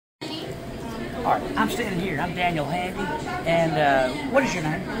All right, I'm standing here. I'm Daniel Handy, and what is your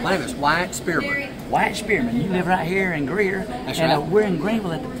name? My name is Wyatt Spearman. Wyatt Spearman. You live right here in Greer. That's and, right. We're in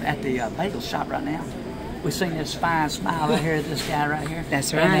Greenville at the Bagel Shop right now. We've seen this fine smile right here at this guy right here.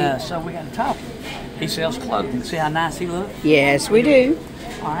 That's right. And so we got to talk. He sells clothing. See how nice he looks? Yes, we do.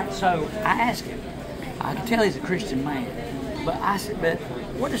 All right, so I asked him. I can tell he's a Christian man. But I said, but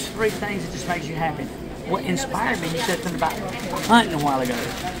what is 3 things that just makes you happy? What inspired me, you said something about hunting a while ago.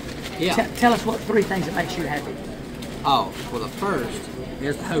 Yeah. Tell us what 3 things that makes you happy. Oh, well, the first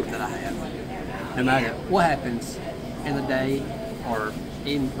is the hope that I have. No matter what happens in the day or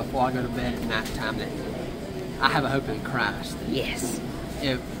even before I go to bed at night time, that I have a hope in Christ. Yes.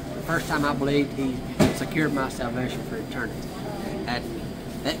 If the first time I believed, He secured my salvation for eternity.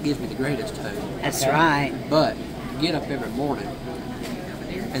 That gives me the greatest hope. That's right. But to get up every morning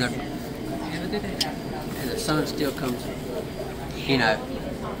and the sun still comes,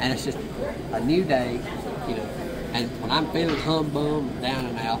 and it's just a new day, and when I'm feeling humbum, down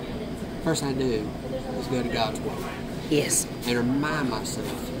and out, first thing I do is go to God's Word. Yes. And remind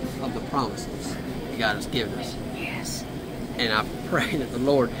myself of the promises that God has given us. Yes. And I pray that the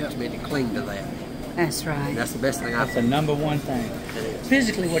Lord helps me to cling to that. That's right. And that's the best thing I That's the number one thing. It is.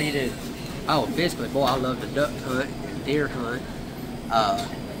 Physically, what do you do? Oh, physically, boy, I love to duck hunt and deer hunt.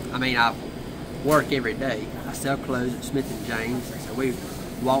 I work every day. I sell clothes at Smith & James. So we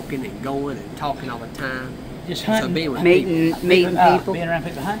walking and going and talking all the time. Just hunting. So being with Meeting people. Being around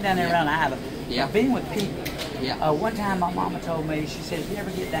people. Hunting down there around the island. Yeah. Being with people. Yeah. One time my mama told me, she said, if you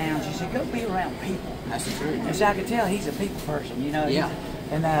ever get down, she said, go be around people. That's the truth. And so I could tell he's a people person, Yeah.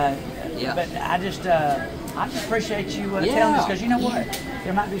 Yeah. But I just appreciate you telling us, because you know what?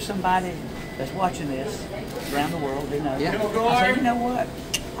 There might be somebody that's watching this around the world, who knows. Yeah. I said, you know what?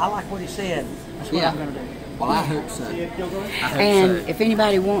 I like what he said. That's what I'm going to do. Well, I hope so. I hope And so. if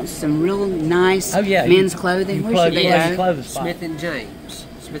anybody wants some real nice yeah, men's clothing, where should they go? Smith & James.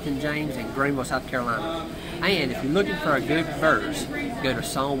 Smith & James in Greenville, South Carolina. And if you're looking for a good verse, go to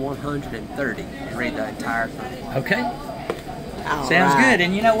Psalm 130 and read the entire thing. Okay. All Sounds right. good.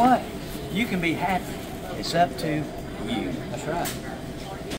 And you know what? You can be happy. It's up to you. That's right.